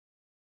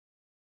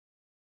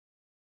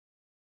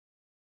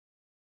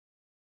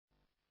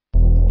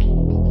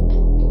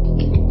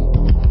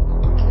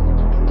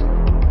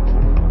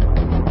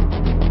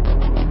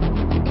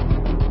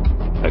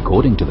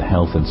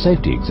Health and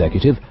Safety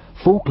Executive,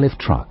 forklift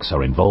trucks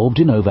are involved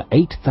in over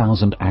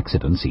 8,000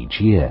 accidents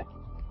each year.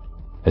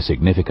 A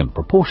significant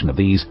proportion of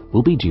these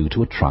will be due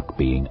to a truck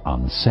being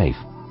unsafe.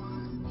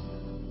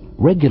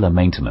 Regular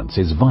maintenance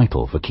is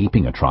vital for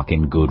keeping a truck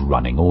in good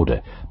running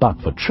order,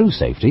 but for true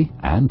safety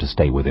and to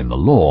stay within the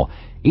law,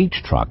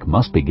 each truck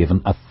must be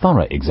given a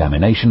thorough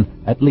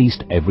examination at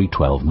least every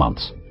 12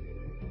 months.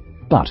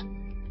 But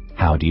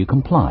how do you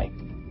comply?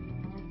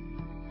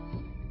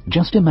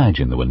 Just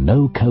imagine there were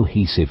no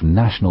cohesive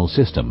national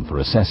system for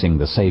assessing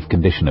the safe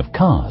condition of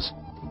cars.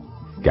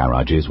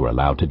 Garages were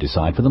allowed to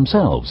decide for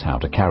themselves how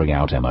to carry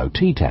out MOT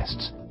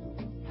tests.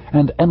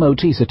 And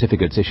MOT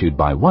certificates issued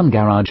by one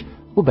garage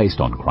were based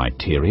on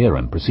criteria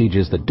and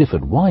procedures that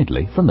differed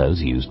widely from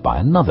those used by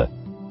another.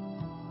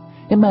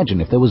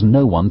 Imagine if there was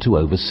no one to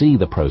oversee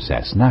the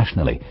process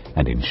nationally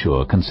and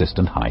ensure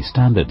consistent high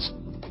standards.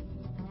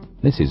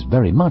 This is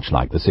very much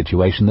like the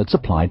situation that's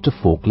applied to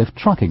forklift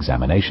truck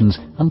examinations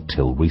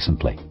until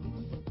recently.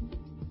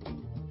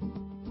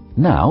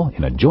 Now,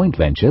 in a joint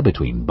venture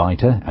between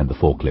BITA and the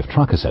Forklift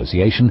Truck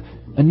Association,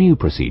 a new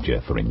procedure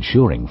for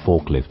ensuring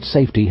forklift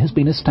safety has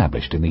been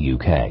established in the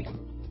UK.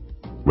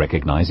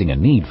 Recognizing a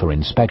need for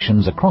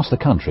inspections across the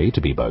country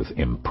to be both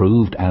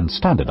improved and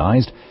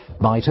standardized,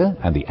 BITA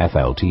and the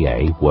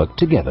FLTA work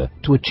together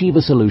to achieve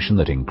a solution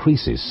that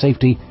increases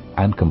safety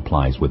and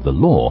complies with the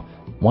law,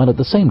 while at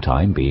the same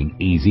time being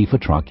easy for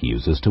truck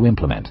users to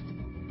implement.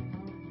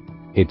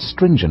 Its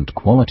stringent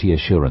quality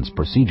assurance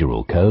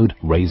procedural code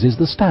raises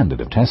the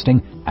standard of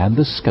testing and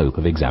the scope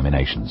of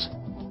examinations.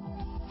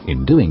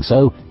 In doing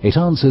so, it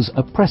answers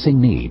a pressing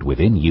need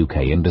within UK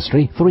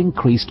industry for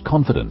increased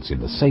confidence in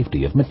the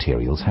safety of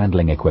materials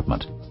handling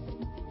equipment.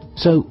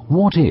 So,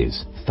 what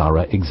is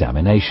thorough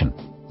examination?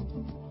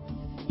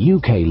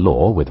 UK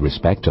law with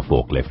respect to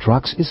forklift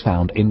trucks is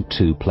found in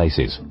two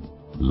places: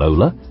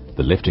 LOLA,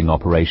 the Lifting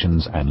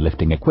Operations and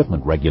Lifting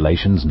Equipment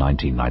Regulations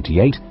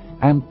 1998,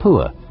 and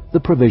PUA, the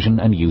Provision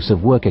and Use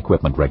of Work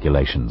Equipment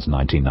Regulations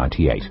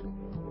 1998.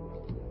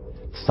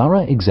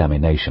 Thorough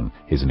examination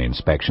is an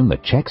inspection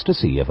that checks to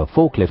see if a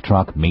forklift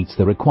truck meets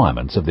the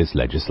requirements of this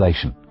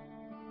legislation.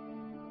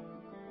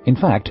 In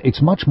fact,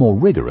 it's much more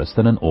rigorous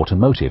than an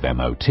automotive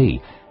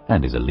MOT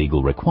and is a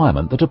legal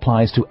requirement that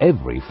applies to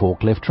every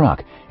forklift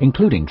truck,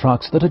 including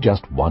trucks that are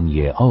just 1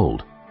 year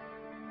old.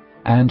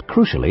 And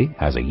crucially,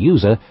 as a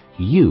user,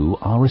 you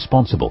are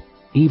responsible,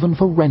 even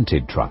for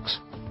rented trucks.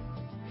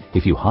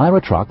 If you hire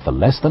a truck for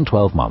less than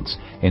 12 months,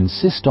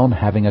 insist on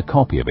having a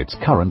copy of its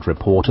current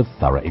report of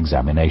thorough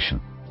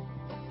examination.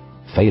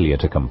 Failure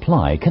to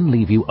comply can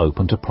leave you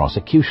open to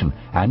prosecution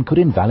and could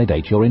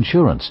invalidate your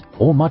insurance,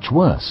 or much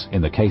worse,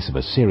 in the case of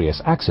a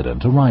serious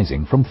accident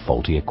arising from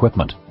faulty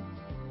equipment.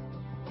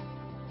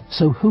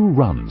 So who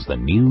runs the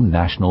new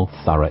National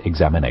Thorough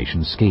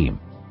Examination Scheme?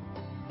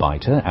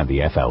 BITA and the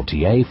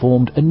FLTA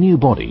formed a new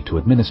body to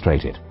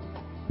administrate it.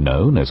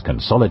 Known as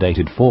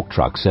Consolidated Fork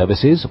Truck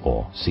Services,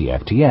 or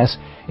CFTS,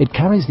 it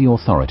carries the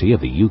authority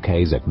of the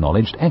UK's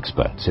acknowledged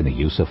experts in the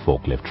use of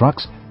forklift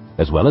trucks,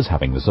 as well as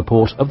having the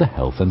support of the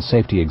Health and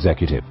Safety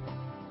Executive.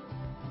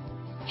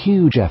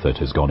 Huge effort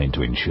has gone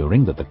into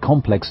ensuring that the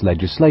complex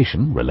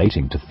legislation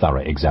relating to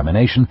thorough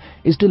examination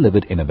is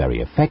delivered in a very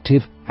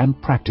effective and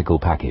practical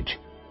package.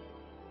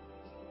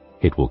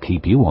 It will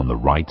keep you on the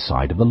right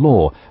side of the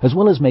law, as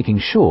well as making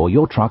sure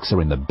your trucks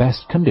are in the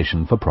best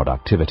condition for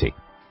productivity.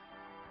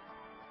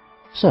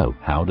 So,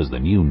 how does the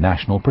new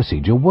national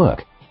procedure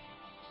work?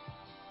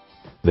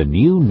 The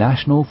new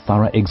National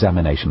Thorough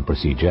Examination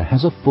Procedure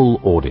has a full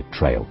audit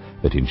trail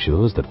that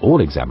ensures that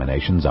all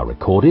examinations are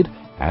recorded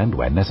and,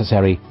 when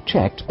necessary,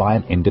 checked by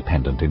an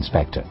independent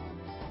inspector.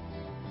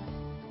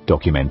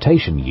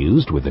 Documentation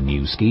used with the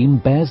new scheme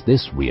bears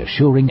this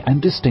reassuring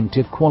and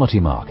distinctive quality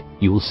mark.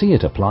 You will see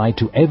it applied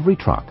to every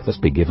truck that's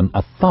been given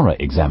a thorough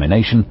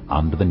examination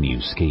under the new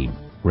scheme.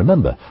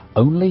 Remember,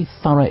 only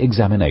thorough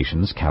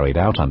examinations carried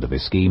out under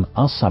this scheme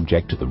are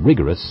subject to the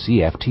rigorous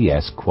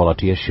CFTS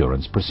Quality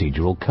Assurance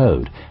Procedural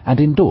Code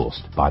and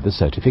endorsed by the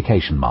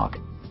certification mark.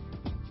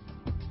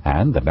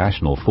 And the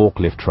National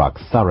Forklift Truck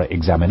Thorough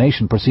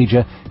Examination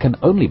Procedure can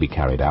only be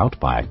carried out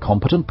by a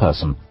competent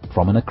person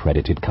from an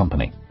accredited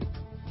company.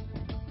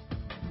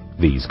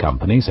 These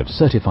companies have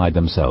certified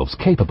themselves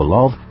capable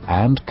of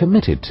and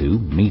committed to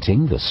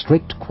meeting the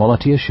strict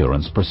Quality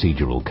Assurance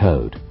Procedural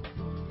Code.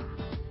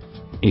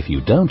 If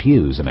you don't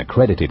use an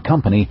accredited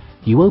company,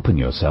 you open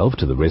yourself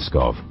to the risk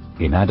of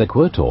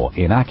inadequate or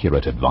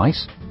inaccurate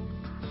advice,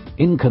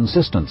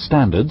 inconsistent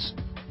standards,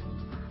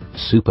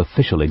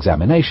 superficial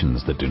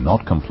examinations that do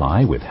not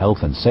comply with Health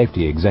and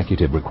Safety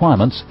Executive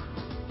requirements,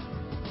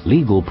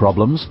 legal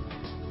problems,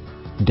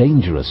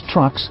 dangerous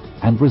trucks,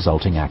 and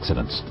resulting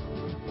accidents.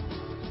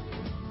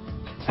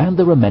 And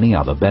there are many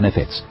other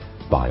benefits.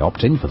 By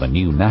opting for the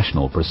new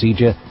national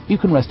procedure, you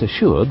can rest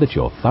assured that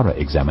your thorough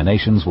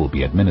examinations will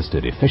be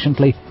administered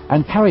efficiently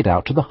and carried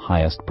out to the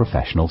highest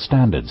professional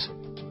standards.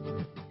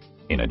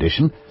 In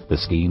addition, the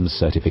scheme's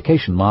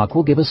certification mark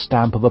will give a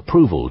stamp of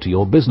approval to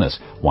your business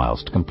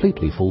whilst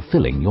completely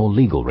fulfilling your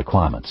legal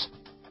requirements.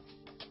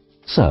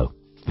 So,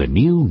 The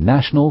new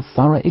National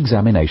Thorough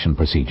Examination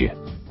Procedure,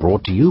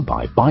 brought to you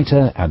by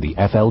BITA and the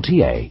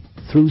FLTA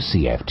through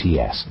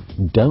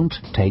CFTS. Don't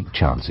take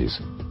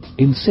chances.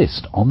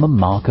 Insist on the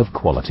mark of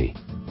quality.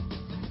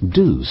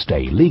 Do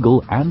stay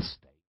legal and